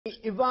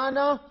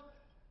Ivana,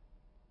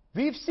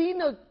 we've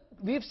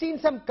seen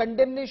some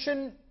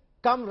condemnation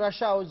come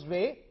Russia's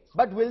way,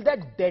 but will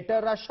that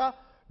deter Russia?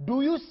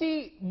 Do you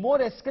see more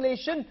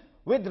escalation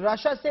with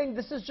Russia saying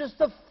this is just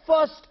the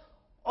first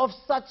of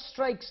such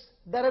strikes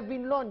that have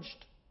been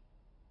launched?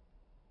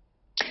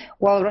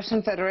 Well,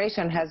 Russian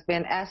Federation has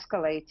been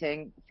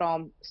escalating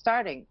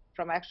starting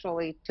from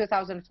actually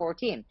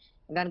 2014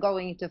 and then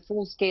going into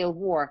full-scale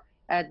war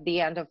at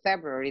the end of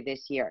February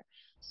this year.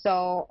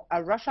 So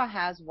Russia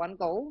has one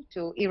goal: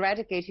 to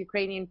eradicate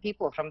Ukrainian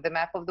people from the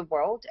map of the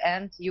world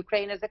and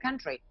Ukraine as a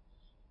country,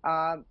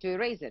 to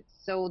erase it.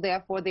 So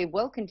therefore, they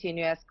will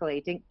continue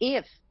escalating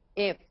if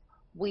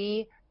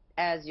we,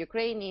 as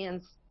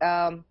Ukrainians,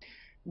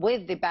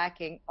 with the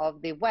backing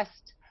of the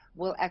West,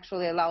 will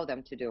actually allow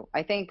them to do.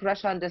 I think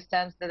Russia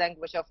understands the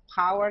language of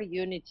power,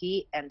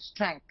 unity, and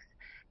strength,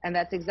 and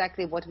that's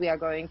exactly what we are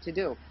going to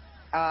do.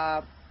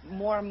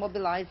 More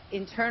mobilized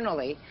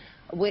internally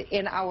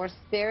in our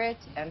spirit,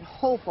 and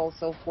hope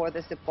also for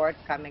the support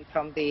coming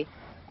from the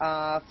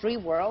free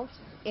world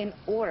in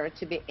order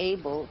to be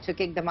able to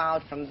kick them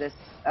out from this,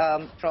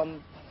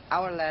 from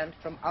our land,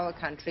 from our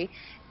country,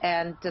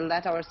 and to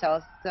let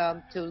ourselves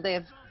to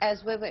live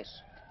as we wish.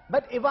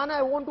 But Ivana,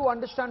 I want to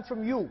understand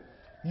from you.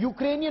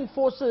 Ukrainian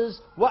forces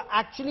were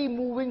actually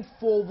moving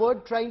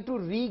forward, trying to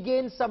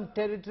regain some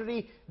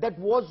territory that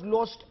was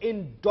lost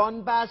in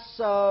Donbass,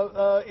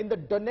 in the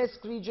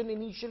Donetsk region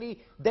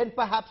initially, then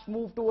perhaps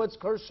moved towards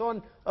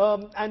Kherson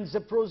and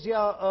Zaporozhye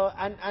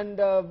and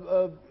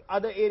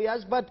other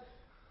areas. But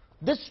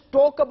this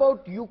talk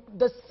about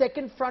the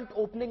second front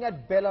opening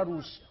at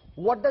Belarus,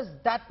 what does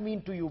that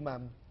mean to you,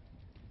 ma'am?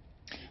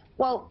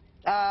 Well,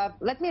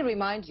 let me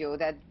remind you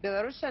that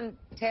Belarusian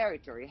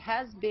territory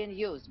has been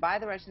used by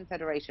the Russian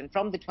Federation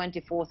from the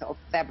 24th of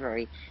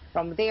February.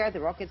 From there, the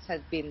rockets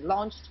had been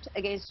launched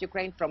against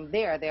Ukraine. From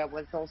there, there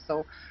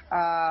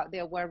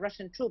were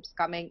Russian troops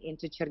coming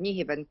into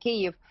Chernihiv and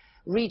Kyiv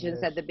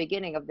regions at the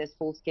beginning of this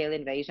full-scale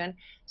invasion.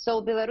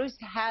 So Belarus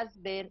has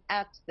been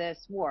at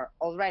this war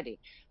already.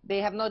 They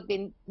have not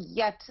been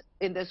yet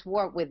in this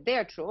war with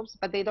their troops,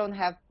 but they don't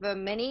have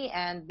many,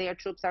 and their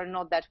troops are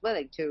not that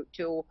willing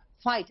to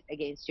fight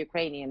against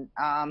Ukrainian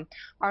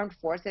armed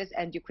forces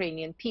and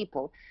Ukrainian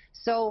people.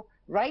 So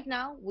right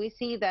now we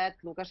see that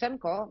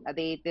Lukashenko,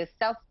 the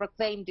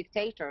self-proclaimed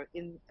dictator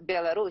in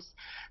Belarus,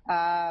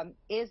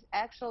 is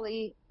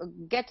actually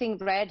getting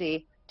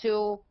ready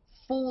to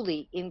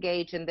fully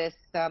engage in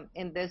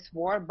this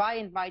war by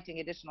inviting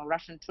additional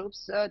Russian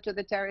troops to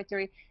the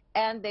territory,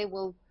 and they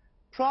will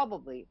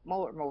probably,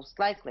 most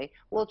likely,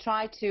 will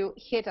try to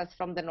hit us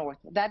from the north.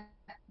 That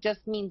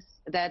just means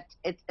that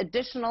it's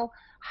additional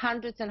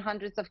hundreds and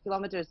hundreds of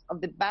kilometers of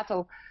the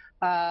battle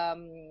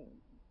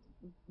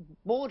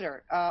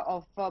border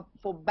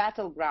for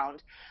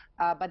battleground.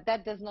 But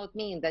that does not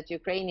mean that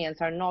Ukrainians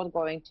are not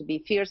going to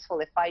be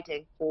fiercely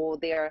fighting for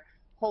their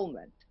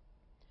homeland.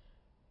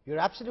 You're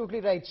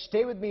absolutely right.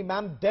 Stay with me,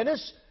 ma'am.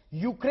 Dennis,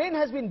 Ukraine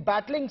has been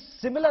battling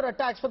similar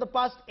attacks for the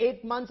past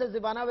 8 months, as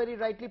Ivana very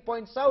rightly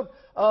points out.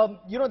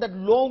 You know, that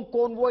long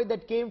convoy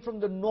that came from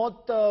the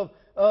north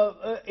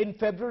in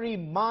February,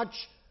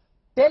 March.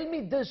 Tell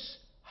me this,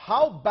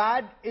 how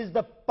bad is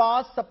the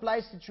power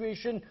supply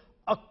situation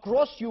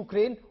across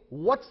Ukraine?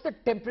 What's the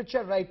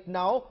temperature right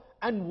now?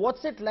 And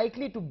what's it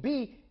likely to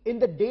be in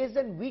the days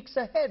and weeks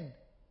ahead?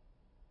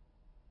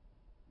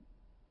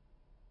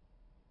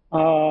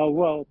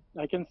 Well,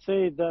 I can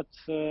say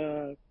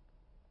that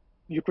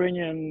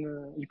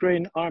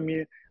Ukraine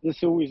army,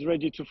 ZSU, is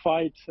ready to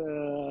fight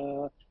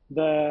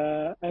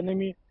the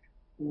enemy.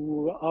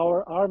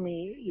 Our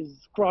army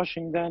is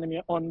crushing the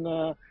enemy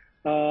on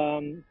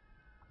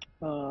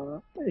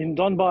in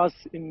Donbass,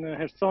 in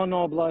Kherson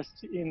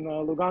Oblast, in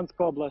Lugansk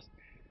Oblast.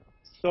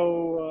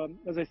 So,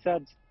 as I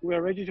said, we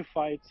are ready to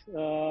fight,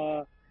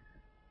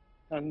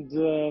 and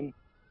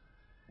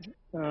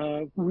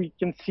we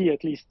can see,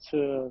 at least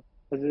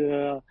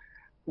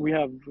we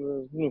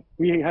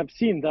have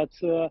seen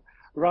that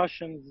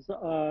Russians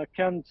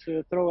can't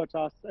throw at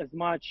us as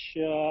much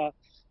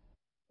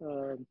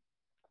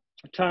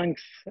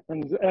tanks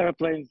and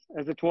airplanes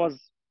as it was